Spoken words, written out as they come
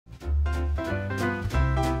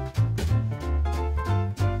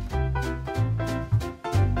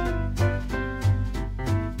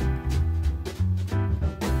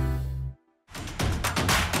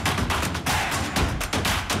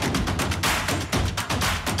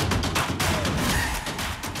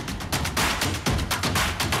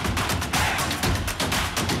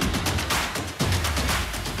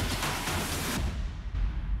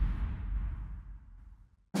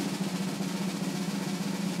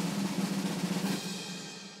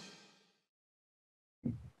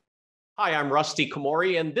Hi, I'm Rusty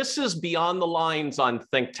Komori, and this is Beyond the Lines on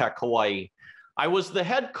ThinkTech Hawaii. I was the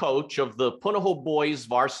head coach of the Punahou boys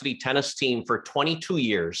varsity tennis team for 22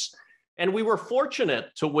 years, and we were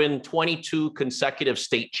fortunate to win 22 consecutive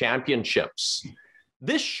state championships.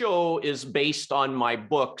 This show is based on my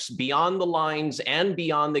books, Beyond the Lines and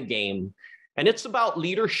Beyond the Game, and it's about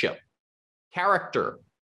leadership, character,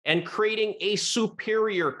 and creating a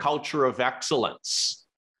superior culture of excellence.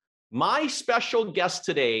 My special guest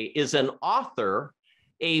today is an author,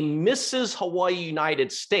 a Mrs. Hawaii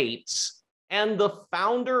United States, and the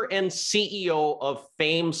founder and CEO of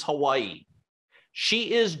FAMES Hawaii.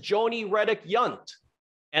 She is Joni Redick-Yundt,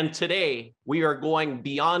 and today we are going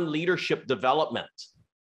beyond leadership development.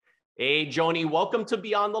 Hey, Joni, welcome to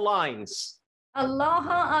Beyond the Lines.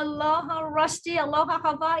 Aloha, aloha, Rusty, aloha,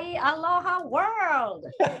 Hawaii, aloha, world.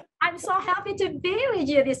 I'm so happy to be with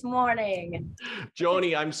you this morning.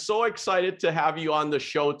 Joni, I'm so excited to have you on the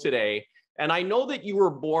show today. And I know that you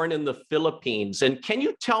were born in the Philippines. And can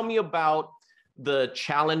you tell me about the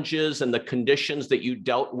challenges and the conditions that you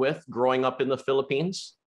dealt with growing up in the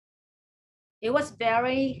Philippines? It was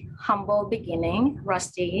very humble beginning,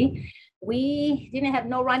 Rusty. We didn't have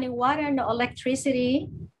no running water, no electricity.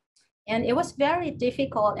 And it was very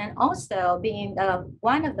difficult. And also being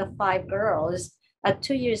one of the 5 girls, at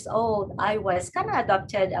 2 years old, I was kind of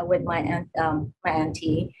adopted with my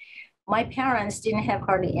auntie. My parents didn't have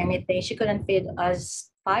hardly anything. She couldn't feed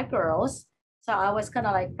us 5 girls. So I was kind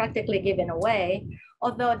of like practically given away.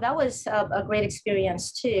 Although that was a great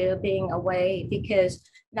experience too, being away, because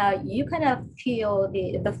now you kind of feel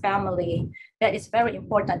the family that is very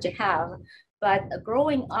important to have. But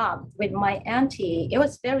growing up with my auntie, it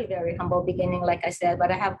was very, very humble beginning, like I said.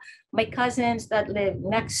 But I have my cousins that live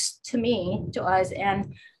next to us,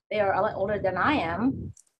 and they are a lot older than I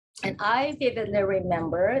am. And I vividly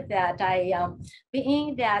remember that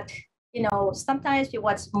being that, sometimes we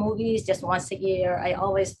watch movies just once a year. I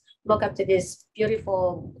always look up to these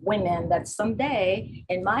beautiful women that someday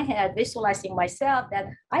in my head visualizing myself that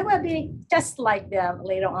I will be just like them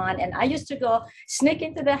later on. And I used to go sneak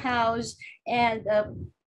into the house and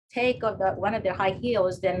take one of their high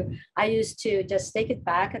heels. Then I used to just take it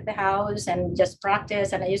back at the house and just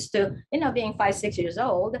practice. And I used to, being 5, 6 years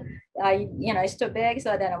old, it's too big.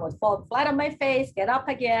 So then I would fall flat on my face, get up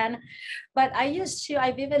again. But I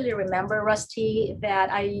vividly remember, Rusty,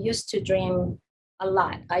 that I used to dream a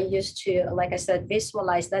lot. I used to, like I said,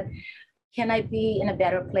 visualize that, can I be in a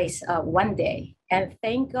better place one day? And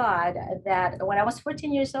thank God that when I was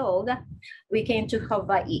 14 years old, we came to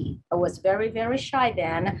Hawaii. I was very, very shy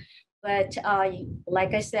then. But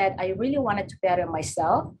like I said, I really wanted to better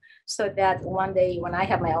myself so that one day when I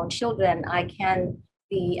have my own children, I can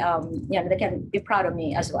be, they can be proud of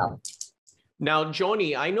me as well. Now,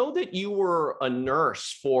 Joni, I know that you were a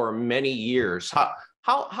nurse for many years.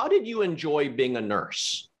 How did you enjoy being a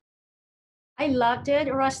nurse? I loved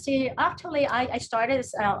it, Rusty. Actually, I started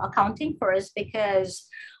accounting first because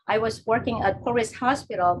I was working at Police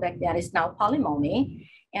Hospital back then. It's now Polimomi.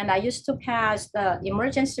 And I used to pass the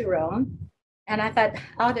emergency room. And I thought,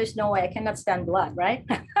 oh, there's no way I cannot stand blood, right?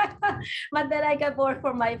 But then I got bored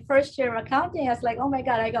for my first year of accounting. I was like, oh my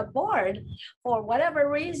God, I got bored for whatever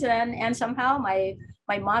reason. And somehow my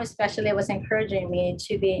mom especially was encouraging me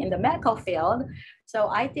to be in the medical field. So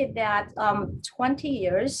I did that 20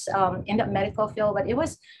 years in the medical field, but it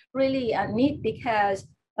was really neat because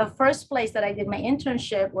the first place that I did my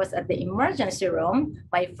internship was at the emergency room.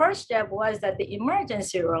 My first job was at the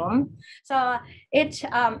emergency room. So it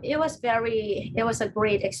was a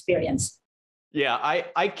great experience. Yeah,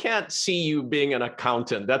 I can't see you being an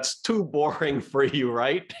accountant. That's too boring for you,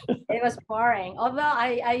 right? It was boring. Although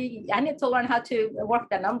I need to learn how to work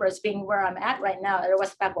the numbers, being where I'm at right now. It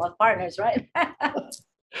was back with partners, right?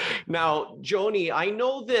 Now, Joni, I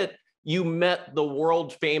know that you met the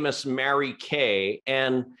world famous Mary Kay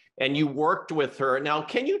and you worked with her. Now,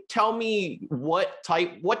 can you tell me what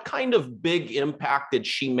kind of big impact did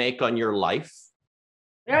she make on your life?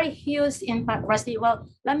 Very huge impact, Rusty. Well,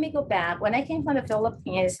 let me go back. When I came from the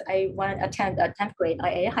Philippines, I went to attend 10th grade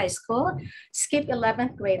IA high school, skip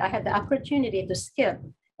 11th grade. I had the opportunity to skip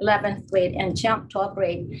 11th grade and jump 12th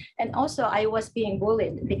grade. And also I was being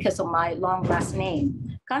bullied because of my long last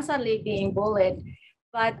name, constantly being bullied.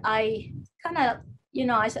 But I kind of,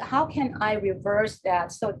 I said, how can I reverse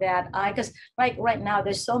that so that because like right now,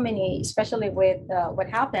 there's so many, especially with what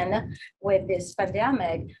happened with this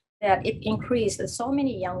pandemic, that it increased. So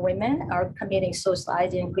many young women are committing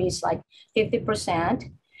suicide, increased like 50%.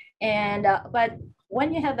 And, but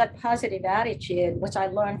when you have that positive attitude, which I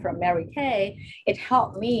learned from Mary Kay, it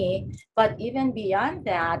helped me. But even beyond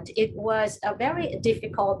that, it was a very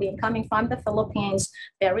difficult being coming from the Philippines,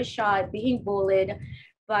 very shy, being bullied.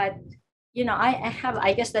 But I have,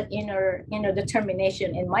 I guess, that inner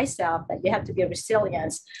determination in myself that you have to be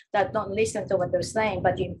resilient, that don't listen to what they're saying,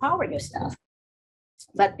 but you empower yourself.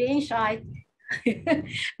 But being shy,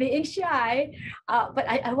 being shy, but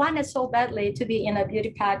I wanted so badly to be in a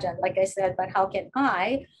beauty pageant, like I said, but how can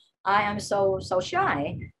I am so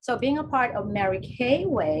shy. So being a part of Mary Kay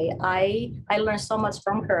way, I learned so much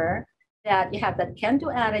from her, that you have that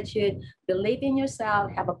can-do attitude, believe in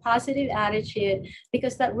yourself, have a positive attitude,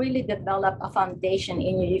 because that really develop a foundation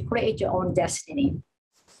in you. You create your own destiny.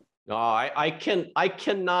 No, I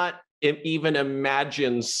cannot even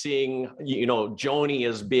imagine seeing, Joni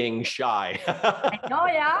as being shy. Oh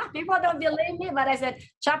yeah, people don't believe me, but I said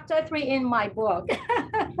chapter 3 in my book.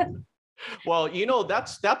 Well,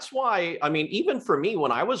 that's why, I mean, even for me,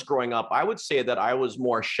 when I was growing up, I would say that I was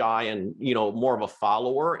more shy and, more of a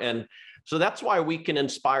follower. And so that's why we can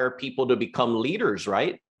inspire people to become leaders,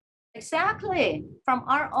 right? Exactly, from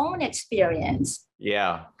our own experience.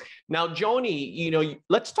 Yeah. Now, Joni,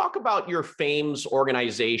 let's talk about your FAMES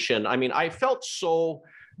organization. I mean, I felt so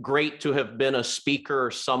great to have been a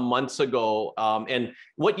speaker some months ago. And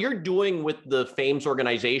what you're doing with the FAMES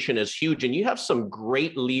organization is huge, and you have some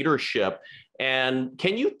great leadership. And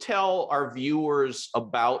can you tell our viewers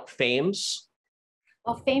about FAMES?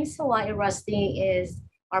 Well, FAMES Hawaii, Rusty, is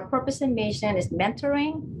our purpose and mission is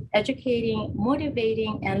mentoring, educating,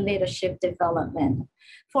 motivating, and leadership development.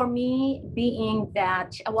 For me, being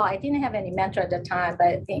that, well, I didn't have any mentor at the time, but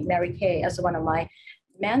I think Mary Kay as one of my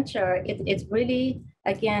mentor, it really,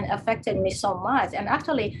 again, affected me so much. And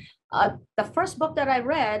actually, the first book that I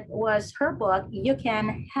read was her book, You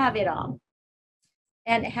Can Have It All.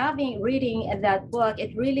 And reading that book,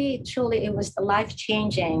 it really, truly, it was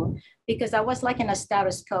life-changing, because I was like in a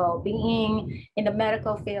status quo, being in the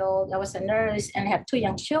medical field. I was a nurse and had 2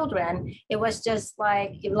 young children. It was just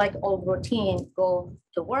like old routine: go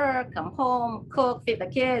to work, come home, cook, feed the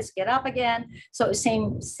kids, get up again. So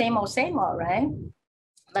same old, right?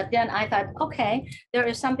 But then I thought, okay, there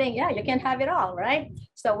is something, yeah, you can have it all, right?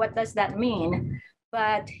 So what does that mean?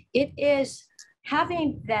 But it is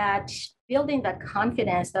having that, building that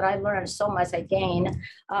confidence that I learned so much again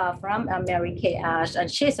from Mary Kay Ash, and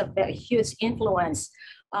she's a very huge influence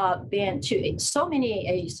being to so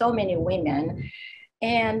many women.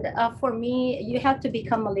 And for me, you have to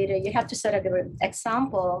become a leader. You have to set a good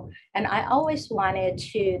example. And I always wanted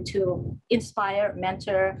to inspire,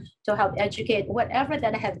 mentor, to help educate whatever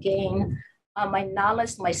that I have gained, my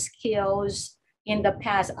knowledge, my skills in the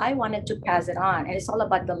past. I wanted to pass it on. And it's all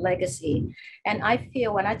about the legacy. And I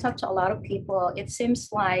feel when I talk to a lot of people, it seems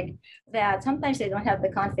like that sometimes they don't have the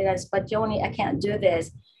confidence, but Joni, I can't do this.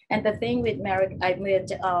 And the thing with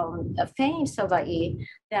FAMES Hawaii,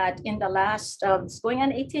 that in the last, it's going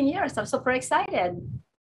on 18 years, I'm super excited.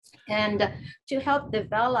 And to help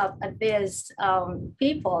develop these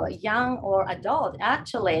people, young or adult,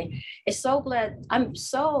 actually, it's so glad, it's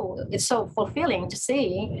so fulfilling to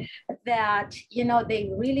see that, they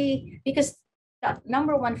really, because the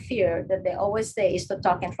number one fear that they always say is to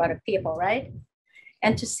talk in front of people, right?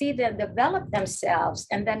 And to see them develop themselves,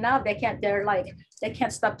 and then now they can't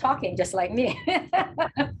stop talking just like me.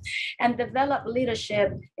 And develop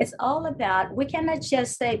leadership. It's all about, we cannot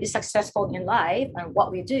just say be successful in life and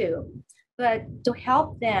what we do, but to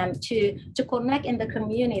help them to connect in the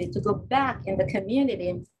community, to go back in the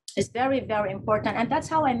community is very, very important. And that's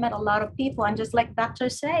how I met a lot of people. And just like Dr.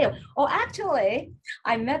 Seo. Oh, actually,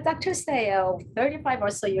 I met Dr. Seo 35 or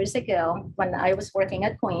so years ago when I was working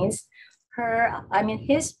at Queens.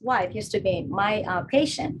 His wife used to be my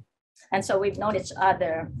patient. And so we've known each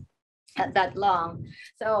other that long.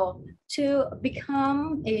 So to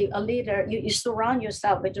become a leader, you surround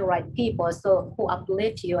yourself with the right people who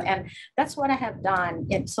uplift you. And that's what I have done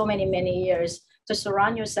in so many years, to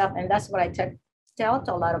surround yourself. And that's what I tell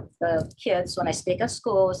to a lot of the kids when I speak at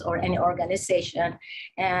schools or any organization,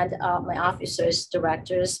 and my officers,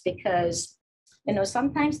 directors, because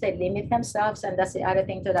sometimes they limit themselves. And that's the other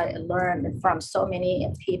thing that I learned from so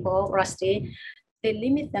many people, Rusty. They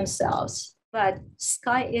limit themselves, but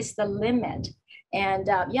sky is the limit. And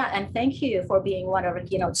and thank you for being one of our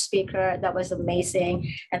keynote speaker. That was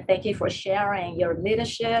amazing. And thank you for sharing your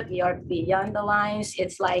leadership. You're beyond the lines.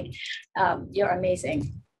 It's like, you're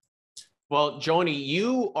amazing. Well, Joni,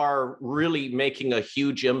 you are really making a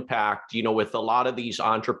huge impact, with a lot of these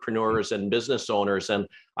entrepreneurs and business owners. And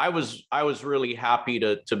I was really happy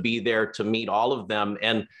to be there to meet all of them.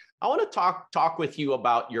 And I want to talk with you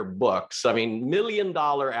about your books. I mean, $1 Million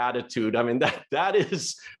Attitude. I mean, that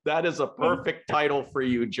is a perfect title for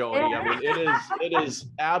you, Joni. I mean, it is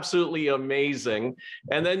absolutely amazing.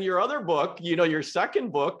 And then your other book, your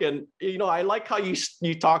second book, and I like how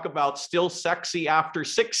you talk about still sexy after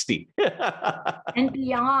 60 and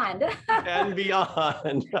beyond. And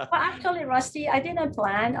beyond. Well, actually, Rusty, I didn't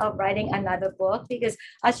plan of writing another book because,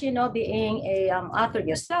 as you know, being a author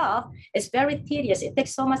yourself, it's very tedious. It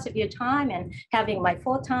takes so much of your time, and having my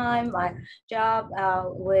full-time, my job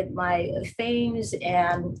with my FAMES,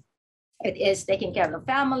 and it is taking care of the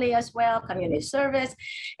family as well, community service.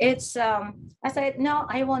 It's, I said, no,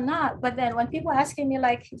 I will not. But then when people asking me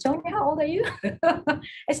like, Joni, how old are you?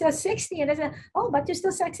 I said, 60. And I said, oh, but you're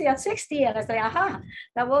still sexy at 60. And I said, aha,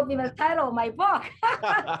 that will be the title of my book.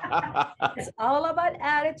 It's all about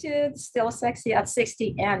attitude, still sexy at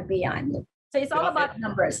 60 and beyond. So it's all about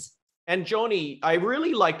numbers. And Joni, I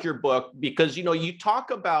really like your book because, you talk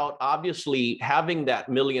about obviously having that $1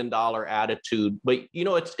 million attitude, but,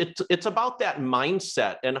 it's about that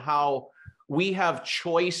mindset and how we have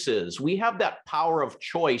choices. We have that power of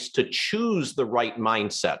choice to choose the right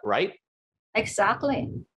mindset, right? Exactly.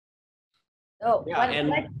 Oh, yeah.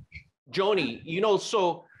 And Joni,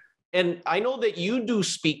 so, and I know that you do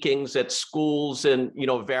speakings at schools and,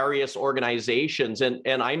 various organizations.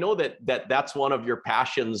 And I know that's one of your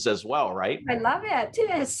passions as well, right? I love it.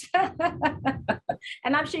 Yes.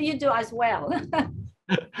 And I'm sure you do as well.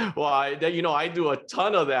 Well, I do a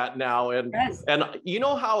ton of that now. And, yes. And you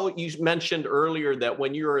know how you mentioned earlier that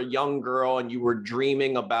when you were a young girl and you were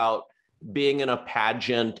dreaming about being in a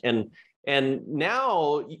pageant, and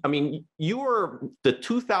now, I mean, you were the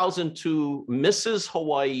 2002 Mrs.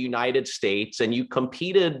 Hawaii United States, and you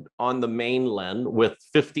competed on the mainland with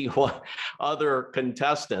 51 other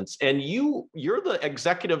contestants. And you're the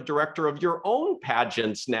executive director of your own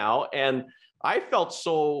pageants now. And I felt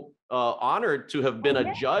so honored to have been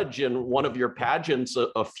a judge in one of your pageants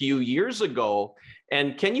a few years ago.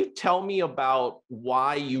 And can you tell me about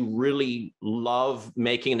why you really love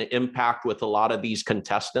making an impact with a lot of these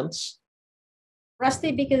contestants?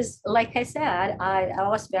 Rusty, because like I said, I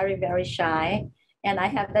was very, very shy, and I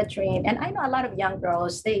have that dream. And I know a lot of young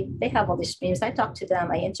girls, they have all these dreams. I talk to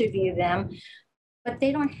them, I interview them, but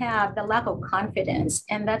they don't have the lack of confidence.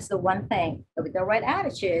 And that's the one thing with the right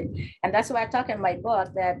attitude. And that's why I talk in my book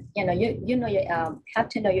that, you have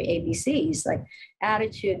to know your ABCs, like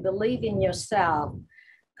attitude, believe in yourself,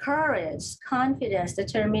 courage, confidence,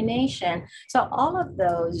 determination. So all of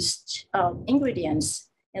those ingredients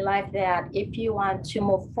in life, that if you want to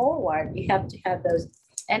move forward, you have to have those.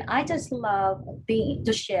 And I just love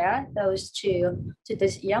to share those to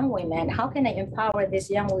these young women. How can I empower these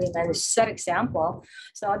young women? Set example.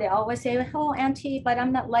 So they always say, "Oh, Auntie, but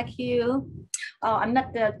I'm not like you. Oh, I'm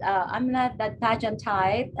not that pageant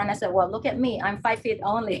type." And I said, "Well, look at me. I'm 5 feet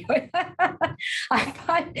only. I'm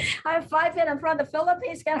 5 feet. I'm from the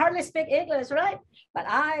Philippines. Can hardly speak English, right? But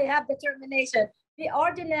I have determination. The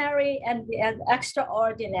ordinary and the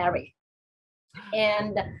extraordinary."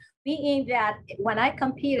 And being that when I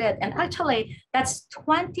competed, and actually that's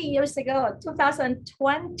 20 years ago,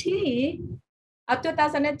 2020,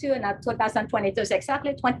 2002 and 2022, so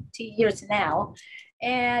exactly 20 years now.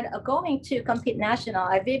 And going to compete national,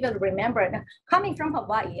 I vividly remember coming from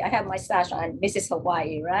Hawaii. I have my sash on, Mrs.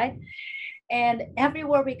 Hawaii, right? And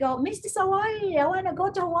everywhere we go, Mrs. Hawaii, I want to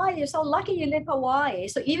go to Hawaii. You're so lucky you live Hawaii.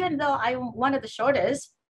 So even though I'm one of the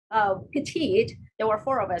shortest, petite, there were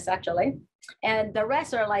 4 of us actually. And the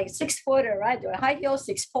rest are like 6-footer, right? High heels,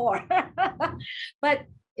 6'4". But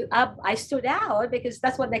I stood out because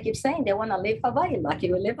that's what they keep saying. They want to live Hawaii. Lucky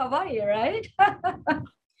you live Hawaii, right?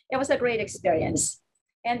 It was a great experience.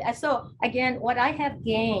 And so again, what I have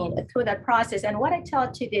gained through that process, and what I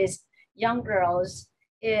tell to these young girls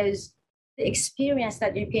is the experience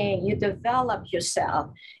that you gain, you develop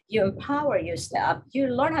yourself, you empower yourself, you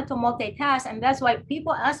learn how to multitask. And that's why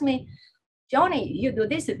people ask me, Joni, you do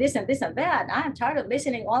this and this and this and that. I'm tired of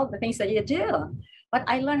listening all of the things that you do. But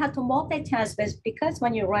I learned how to multitask because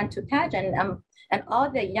when you run to pageant, and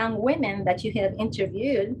all the young women that you have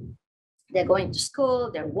interviewed, they're going to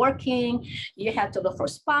school, they're working, you have to look for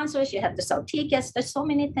sponsors, you have to sell tickets, there's so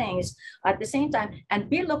many things at the same time. And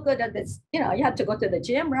we look good at this, you have to go to the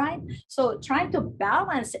gym, right? So trying to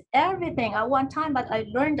balance everything at one time, but I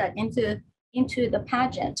learned that into the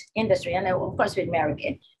pageant industry. And then, of course, with Mary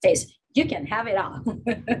Kay says, you can have it all.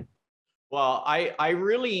 Well, I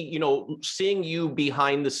really, seeing you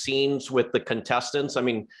behind the scenes with the contestants, I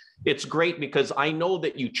mean, it's great because I know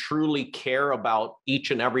that you truly care about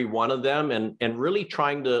each and every one of them and really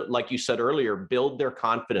trying to, like you said earlier, build their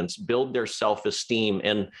confidence, build their self-esteem.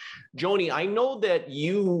 And Joni, I know that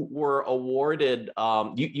you were awarded,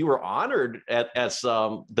 you were honored as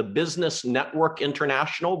the Business Network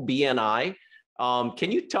International, BNI.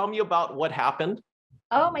 Can you tell me about what happened?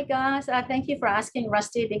 Oh my gosh, thank you for asking,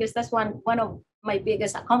 Rusty, because that's one of my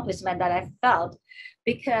biggest accomplishment that I felt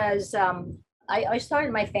because I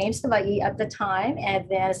started my FAMES Hawaii at the time, and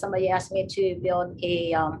then somebody asked me to build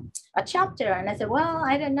a chapter, and I said, well,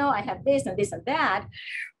 I don't know, I have this and this and that.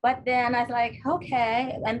 But then I was like,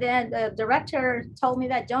 okay. And then the director told me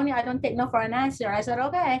that, Joni, I don't take no for an answer. I said,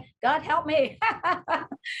 okay, God help me.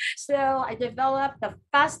 So I developed the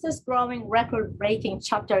fastest growing record breaking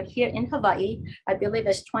chapter here in Hawaii. I believe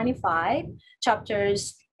it's 25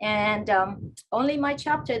 chapters. And only my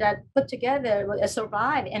chapter that put together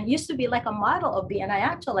survived and used to be like a model of BNI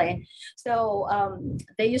actually. So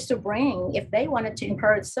they used to bring, if they wanted to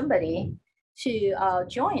encourage somebody to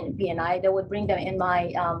join BNI, they would bring them in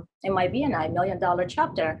my BNI $1 million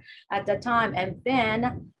chapter at the time. And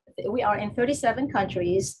then we are in 37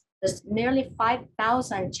 countries. There's nearly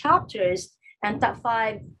 5,000 chapters and top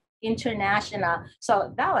 5 international.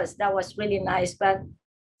 So that was really nice. But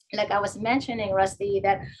like I was mentioning, Rusty,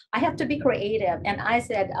 that I have to be creative. And I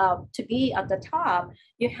said, to be at the top,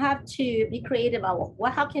 you have to be creative about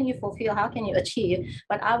how can you fulfill, how can you achieve?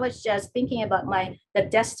 But I was just thinking about the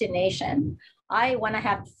destination. I want to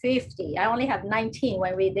have 50. I only have 19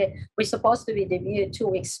 when we're supposed to be debuted 2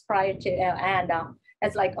 weeks prior to, and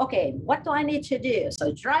it's like, okay, what do I need to do?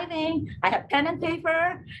 So driving, I have pen and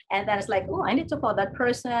paper, and then it's like, oh, I need to call that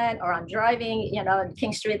person, or I'm driving, in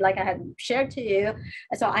King Street, like I had shared to you.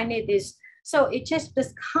 And so I need this. So it just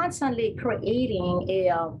constantly creating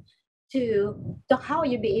to how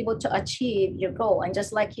you be able to achieve your goal. And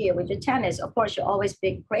just like you with your tennis, of course, you always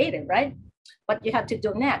be creative, right? What you have to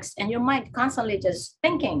do next, and your mind constantly just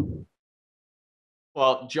thinking.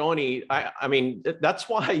 Well, Joni, I mean, that's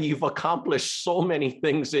why you've accomplished so many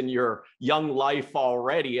things in your young life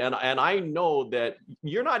already. And I know that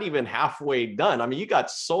you're not even halfway done. I mean, you got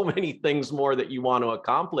so many things more that you want to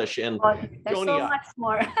accomplish. And there's Joni, so much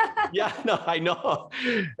more. yeah, no, I know.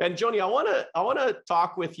 And Joni, I want to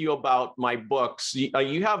talk with you about my books.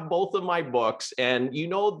 You have both of my books, and you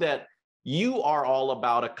know that you are all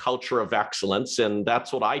about a culture of excellence, and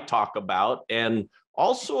that's what I talk about. And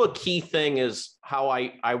also a key thing is how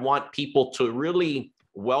I want people to really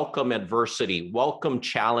welcome adversity, welcome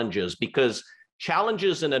challenges, because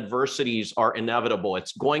challenges and adversities are inevitable.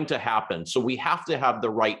 It's going to happen. So we have to have the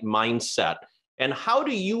right mindset. And how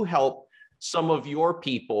do you help some of your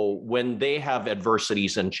people when they have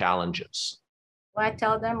adversities and challenges? Well, I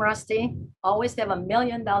tell them, Rusty, always have $1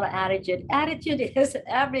 million attitude. Attitude is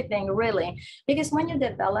everything, really. Because when you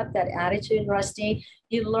develop that attitude, Rusty,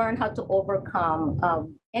 you learn how to overcome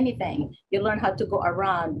anything. You learn how to go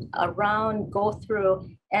go through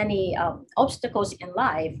any obstacles in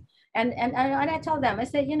life. And I tell them, I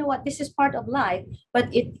say, you know what, this is part of life,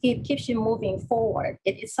 but it keeps you moving forward.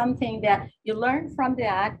 It's something that you learn from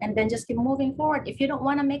that and then just keep moving forward. If you don't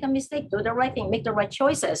want to make a mistake, do the right thing, make the right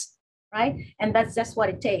choices. Right? And that's just what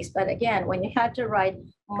it takes. But again, when you have the right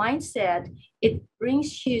mindset, it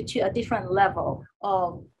brings you to a different level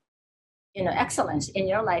of, excellence in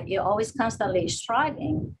your life. You're always constantly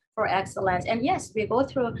striving for excellence. And yes, we go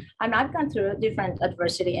through, and I've gone through different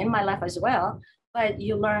adversity in my life as well, but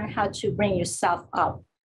you learn how to bring yourself up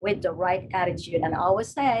with the right attitude. And I always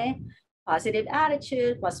say, positive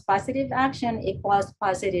attitude plus positive action equals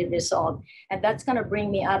positive result, and that's going to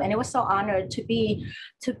bring me up. And it was so honored to be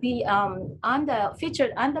featured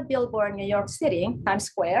on the billboard New York City, Times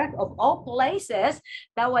Square of all places.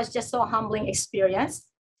 That was just so humbling experience.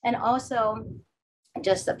 And also,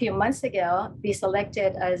 just a few months ago, be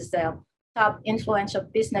selected as the top influential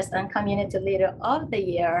business and community leader of the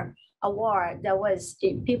year award. That was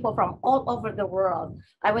people from all over the world.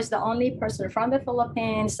 I was the only person from the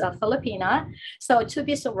Philippines, Filipina. So to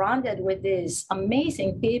be surrounded with these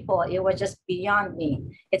amazing people, it was just beyond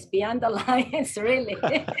me. It's beyond the lines, really.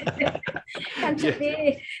 And to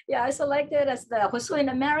be selected as the Who's Who in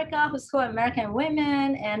America, Who's Who American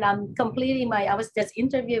Women. And I'm completing I was just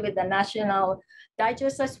interviewed with the National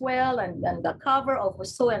Digest as well, and the cover of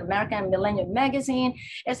Who's Who in American Millennium magazine.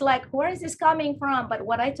 It's like, where is this coming from? But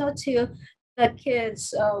what I taught to the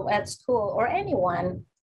kids at school or anyone,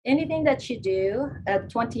 anything that you do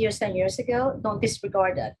 20 years, 10 years ago, don't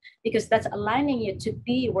disregard it, because that's aligning you to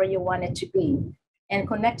be where you wanted to be. and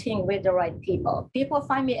connecting with the right people. People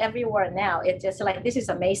find me everywhere now. It's just like, this is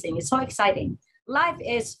amazing. It's so exciting. Life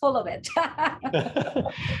is full of it.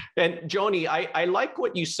 And Joni, I like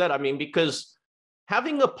what you said. I mean, because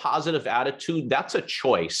having a positive attitude, that's a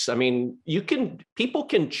choice. I mean, people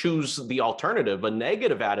can choose the alternative, a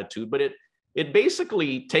negative attitude, but it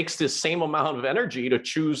basically takes the same amount of energy to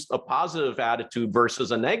choose a positive attitude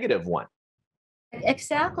versus a negative one.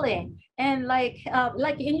 Exactly. And like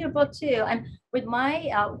in your book too, and with my,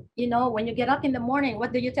 when you get up in the morning,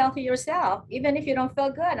 what do you tell to yourself? Even if you don't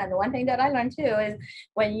feel good. And the one thing that I learned too is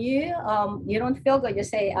when you don't feel good, you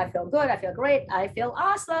say, I feel good, I feel great, I feel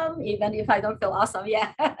awesome, even if I don't feel awesome.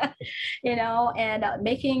 Yeah. And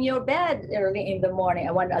making your bed early in the morning,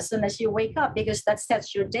 as soon as you wake up, because that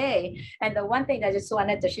sets your day. And the one thing that I just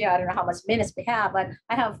wanted to share, I don't know how much minutes we have, but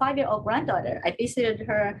I have a 5-year-old granddaughter. I visited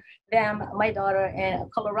my daughter in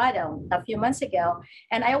Colorado a few months ago,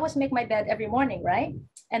 and I always make my bed every morning, right?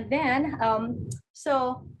 And then,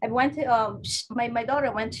 so I went to, my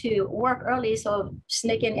daughter went to work early, so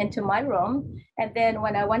sneaking into my room. And then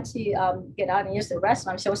when I went to get out and use the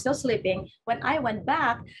restroom, she was still sleeping. When I went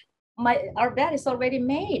back, our bed is already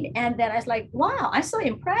made. And then I was like, wow, I'm so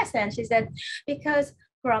impressed. And she said, because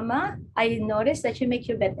Grandma, I noticed that you make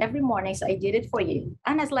your bed every morning, so I did it for you.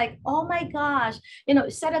 And I was like, oh my gosh,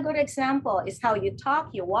 set a good example. It's how you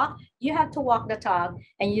talk, you walk, you have to walk the talk,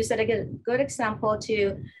 and you set a good example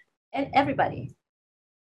to everybody.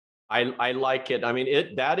 I like it. I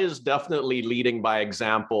mean, that is definitely leading by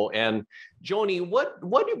example. And Joni, what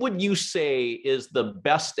would you say is the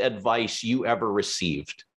best advice you ever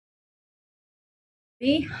received?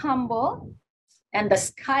 Be humble, and the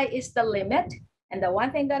sky is the limit. And the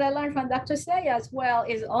one thing that I learned from Dr. Saya as well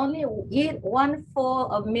is only eat one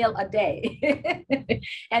full of meal a day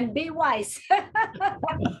and be wise.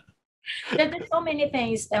 There's so many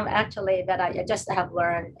things actually that I just have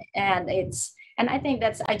learned, and I think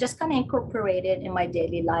I just kind of incorporate it in my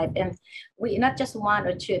daily life. And we not just one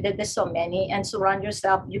or two, there's so many. And surround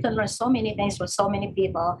yourself. You can learn so many things from so many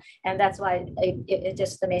people, and that's why it's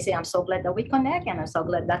just amazing. I'm so glad that we connect, and I'm so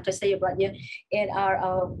glad Dr. Saya brought you in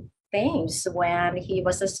our FAMES when he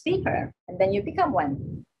was a speaker, and then you become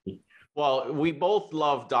one. Well, we both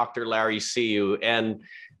love Dr. Larry Siu, and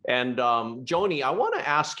Joni, I want to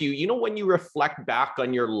ask you, when you reflect back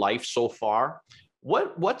on your life so far,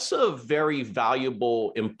 what's a very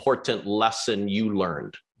valuable, important lesson you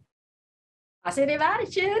learned? Positive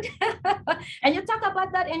attitude. And you talk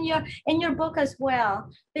about that in your book as well,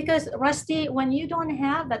 because Rusty, when you don't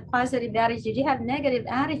have that positive attitude, you have negative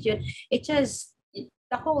attitude, it just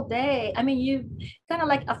the whole day, I mean, you kind of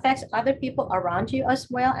like affects other people around you as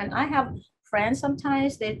well. And I have friends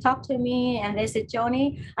sometimes, they talk to me and they say,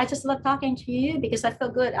 Joni, I just love talking to you because I feel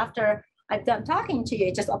good after I've done talking to you.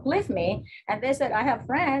 It just uplifts me. And they said, I have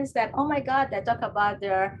friends that, oh my God, they talk about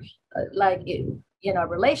their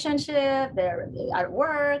relationship, they're at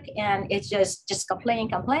work, and it's just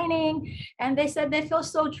complaining. And they said they feel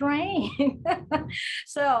so drained.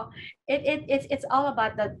 So it's all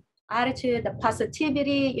about the attitude, the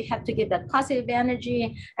positivity. You have to give that positive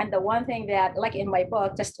energy. And the one thing that, like in my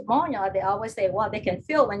book, Testimonial, they always say, well, they can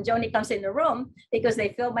feel when Joni comes in the room because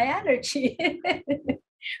they feel my energy.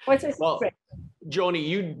 What's his secret? Joni,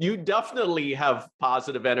 you definitely have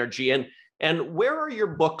positive energy. And where are your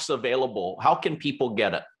books available? How can people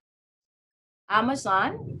get it?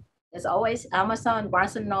 Amazon. There's always Amazon,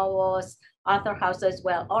 Barnes and Nobles, Author House as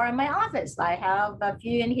well, or in my office. I have a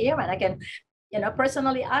few in here, and I can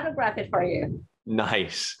personally autograph it for you.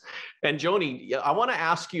 Nice. And Joni, I want to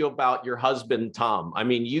ask you about your husband, Tom. I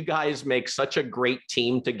mean, you guys make such a great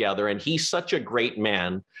team together, and he's such a great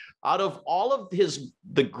man. Out of all of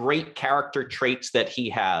the great character traits that he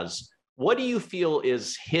has, what do you feel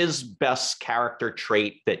is his best character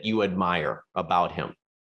trait that you admire about him?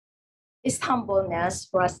 His humbleness,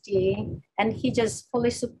 Rusty, and he just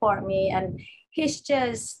fully support me, and he's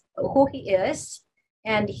just who he is.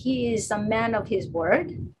 And he is a man of his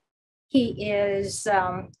word. He is,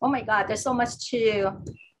 oh my God, there's so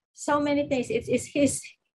many things. It's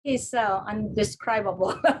he's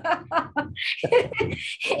undescribable.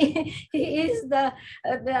 he is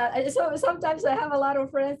so sometimes I have a lot of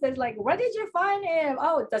friends that's like, where did you find him?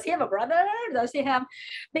 Oh, does he have a brother? Does he have,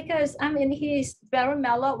 because I mean, he's very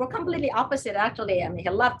mellow. We're completely opposite actually. I mean, he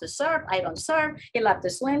loves to surf. I don't surf. He loves to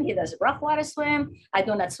swim. He does rough water swim. I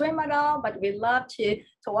do not swim at all, but we love to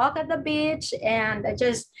to walk at the beach, and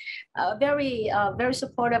just very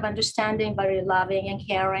supportive, understanding, very loving and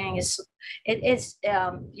caring. It is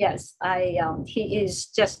yes, he is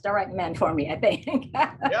just the right man for me, I think.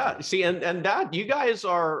 Yeah, see, and that you guys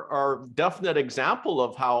are definite example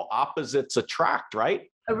of how opposites attract, right?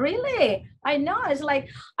 Really, I know. It's like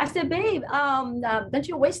I said, babe, don't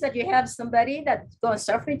you wish that you have somebody that's going to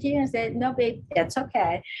surf with you? And said, no, babe, it's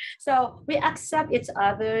okay. So we accept each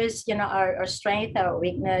other's, our strength, our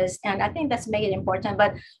weakness, and I think that's made it important.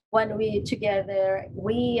 But when we together,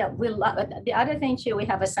 we love the other thing too. We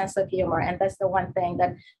have a sense of humor, and that's the one thing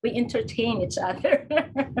that we entertain each other.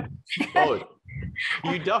 Oh,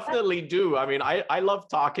 you definitely do. I mean, I love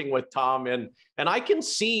talking with Tom, and I can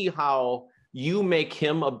see how you make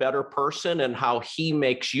him a better person and how he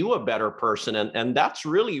makes you a better person. And that's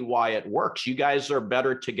really why it works. You guys are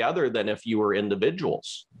better together than if you were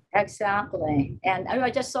individuals. Exactly. And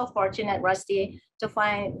I'm just so fortunate, Rusty, to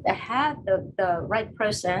have the right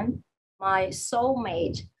person, my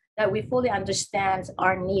soulmate, that we fully understands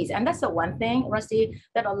our needs. And that's the one thing, Rusty,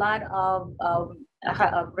 that a lot of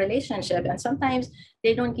relationship, and sometimes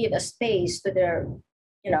they don't give a space to their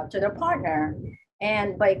partner,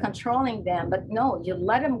 and by controlling them. But no, you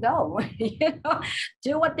let them go.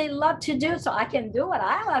 Do what they love to do, so I can do what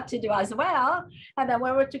I love to do as well. And then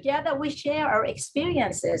when we're together, we share our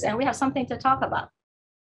experiences, and we have something to talk about.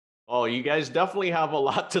 Oh, you guys definitely have a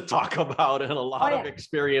lot to talk about and a lot of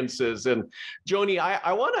experiences. And Joni,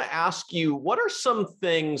 I want to ask you, what are some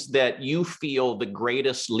things that you feel the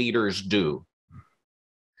greatest leaders do?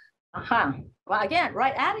 Well, again,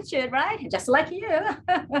 right attitude, right? Just like you.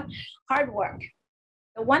 Hard work.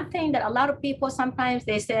 The one thing that a lot of people sometimes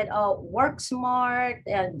they said, oh, work smart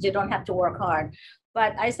and you don't have to work hard.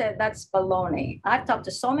 But I said, that's baloney. I've talked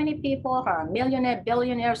to so many people who are millionaire,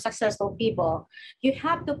 billionaire, successful people. You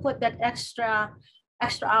have to put that extra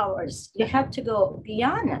hours. You have to go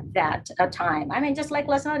beyond that time. I mean, just like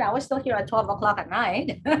last night, I was still here at 12 o'clock at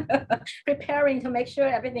night, preparing to make sure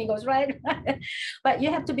everything goes right. But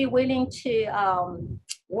you have to be willing to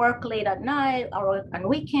work late at night or on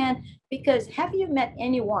weekend, because have you met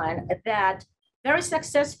anyone that very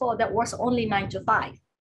successful that works only 9 to 5?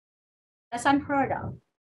 That's unheard of.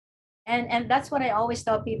 And that's what I always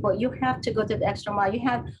tell people. You have to go to the extra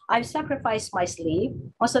mile. I've sacrificed my sleep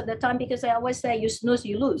most of the time, because I always say you snooze,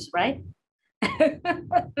 you lose, right?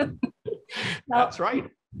 That's right.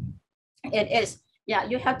 It is. Yeah,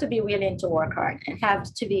 you have to be willing to work hard, and have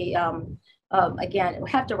to be, again,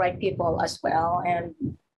 have the right people as well. And,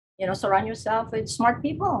 surround yourself with smart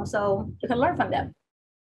people so you can learn from them.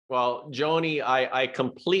 Well, Joni, I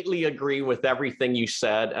completely agree with everything you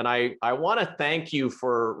said. And I want to thank you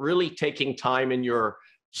for really taking time in your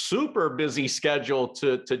super busy schedule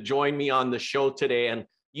to join me on the show today. And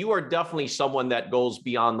you are definitely someone that goes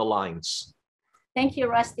beyond the lines. Thank you,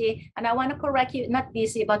 Rusty. And I want to correct you, not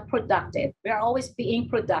busy, but productive. We are always being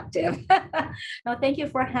productive. No, thank you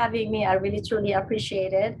for having me. I really, truly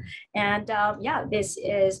appreciate it. And this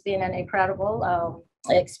has been an incredible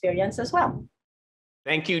experience as well.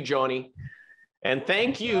 Thank you, Joni. And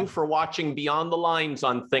thank you for watching Beyond the Lines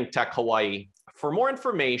on ThinkTech Hawaii. For more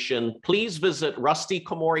information, please visit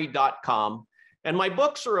rustykomori.com. And my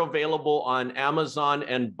books are available on Amazon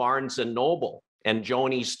and Barnes & Noble, and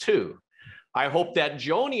Joni's too. I hope that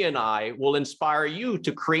Joni and I will inspire you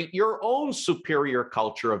to create your own superior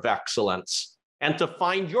culture of excellence and to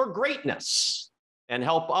find your greatness and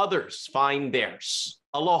help others find theirs.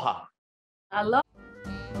 Aloha. Aloha.